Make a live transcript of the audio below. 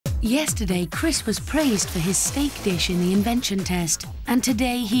Yesterday, Chris was praised for his steak dish in the invention test, and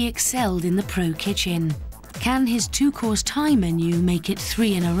today he excelled in the pro kitchen. Can his two-course Thai menu make it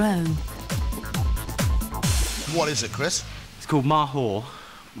 3 in a row? What is it, Chris? It's called mahor.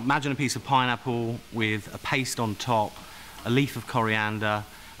 Imagine a piece of pineapple with a paste on top, a leaf of coriander,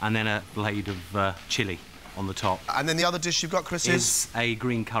 and then a blade of chilli on the top. And then the other dish you've got, Chris, is a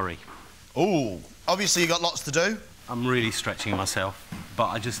green curry. Ooh, obviously you've got lots to do. I'm really stretching myself, but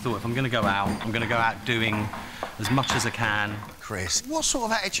I just thought if I'm going to go out, I'm going to go out doing as much as I can. Chris, what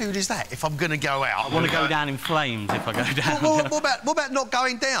sort of attitude is that? If I'm going to go out, I want to go down in flames if I go down. What about not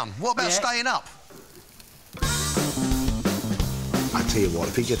going down? What about staying up? I tell you what,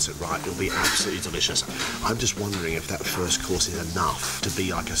 if he gets it right, it'll be absolutely delicious. I'm just wondering if that first course is enough to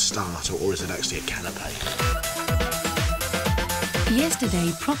be like a starter, or is it actually a canapé?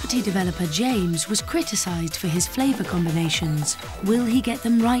 Yesterday, property developer James was criticised for his flavour combinations. Will he get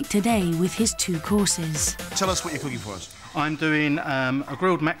them right today with his 2 courses? Tell us what you're cooking for us. I'm doing a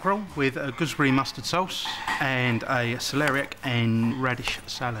grilled mackerel with a gooseberry mustard sauce and a celeriac and radish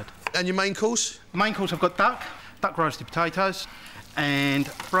salad. And your main course? The main course, I've got duck roasted potatoes and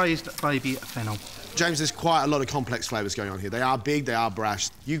braised baby fennel. James, there's quite a lot of complex flavours going on here. They are big, they are brash.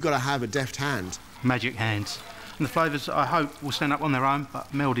 You've got to have a deft hand. Magic hands. And the flavours, I hope, will stand up on their own,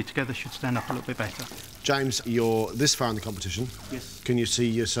 but melded together should stand up a little bit better. James, you're this far in the competition. Yes. Can you see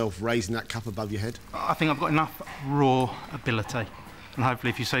yourself raising that cup above your head? I think I've got enough raw ability, and hopefully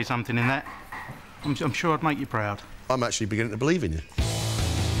if you see something in that, I'm sure I'd make you proud. I'm actually beginning to believe in you.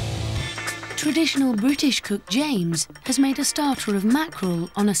 Traditional British cook James has made a starter of mackerel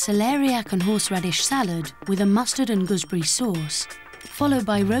on a celeriac and horseradish salad with a mustard and gooseberry sauce, followed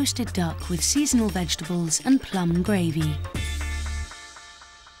by roasted duck with seasonal vegetables and plum gravy.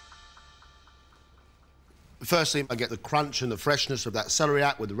 Firstly, I get the crunch and the freshness of that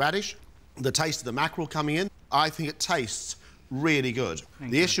celeriac with the radish, the taste of the mackerel coming in. I think it tastes really good.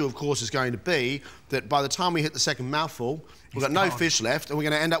 The issue, of course, is going to be that by the time we hit the second mouthful, we've got no fish left, and we're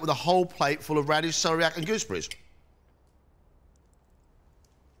going to end up with a whole plate full of radish, celeriac and gooseberries.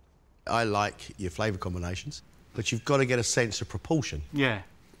 I like your flavour combinations, but you've got to get a sense of proportion. Yeah.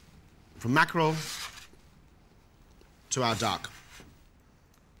 From mackerel to our duck.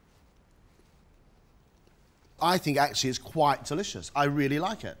 I think actually it's quite delicious. I really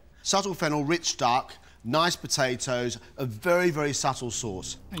like it. Subtle fennel, rich duck, nice potatoes, a very, very subtle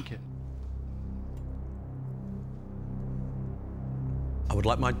sauce. Thank you. I would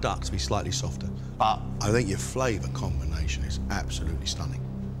like my duck to be slightly softer, but I think your flavour combination is absolutely stunning.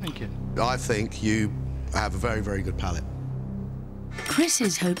 Thank you. I think you have a very, very good palate.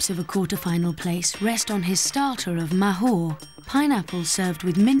 Chris's hopes of a quarter-final place rest on his starter of mahor, pineapple served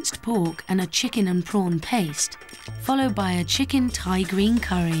with minced pork and a chicken and prawn paste, followed by a chicken Thai green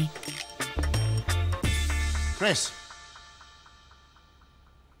curry. Chris?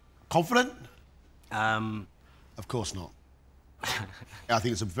 Confident? Of course not. I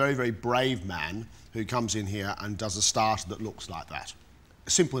think it's a very, very brave man who comes in here and does a starter that looks like that.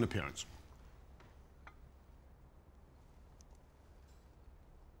 Simple in appearance.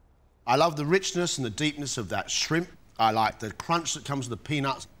 I love the richness and the deepness of that shrimp. I like the crunch that comes with the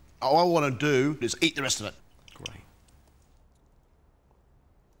peanuts. All I want to do is eat the rest of it. Great.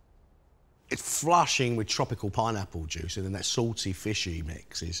 It's flushing with tropical pineapple juice, and then that salty, fishy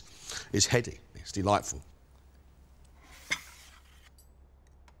mix is heady. It's delightful.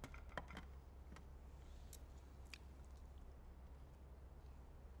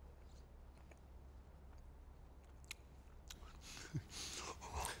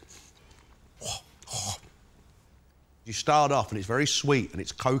 You start off and it's very sweet and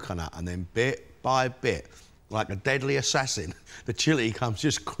it's coconut, and then bit by bit, like a deadly assassin, the chilli comes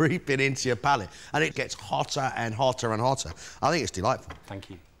just creeping into your palate, and it gets hotter and hotter and hotter. I think it's delightful. Thank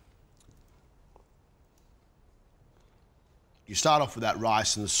you. You start off with that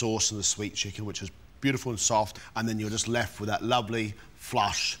rice and the sauce and the sweet chicken, which is beautiful and soft, and then you're just left with that lovely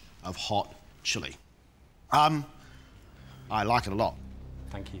flush of hot chilli. I like it a lot.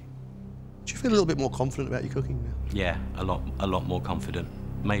 Thank you. Do you feel a little bit more confident about your cooking now? Yeah, a lot more confident.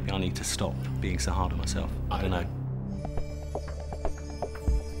 Maybe I need to stop being so hard on myself. I don't know.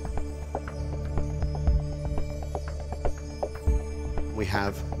 We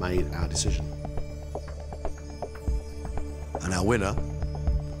have made our decision. And our winner,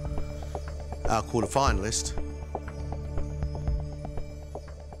 our quarter-finalist,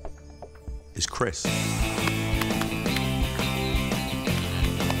 is Chris.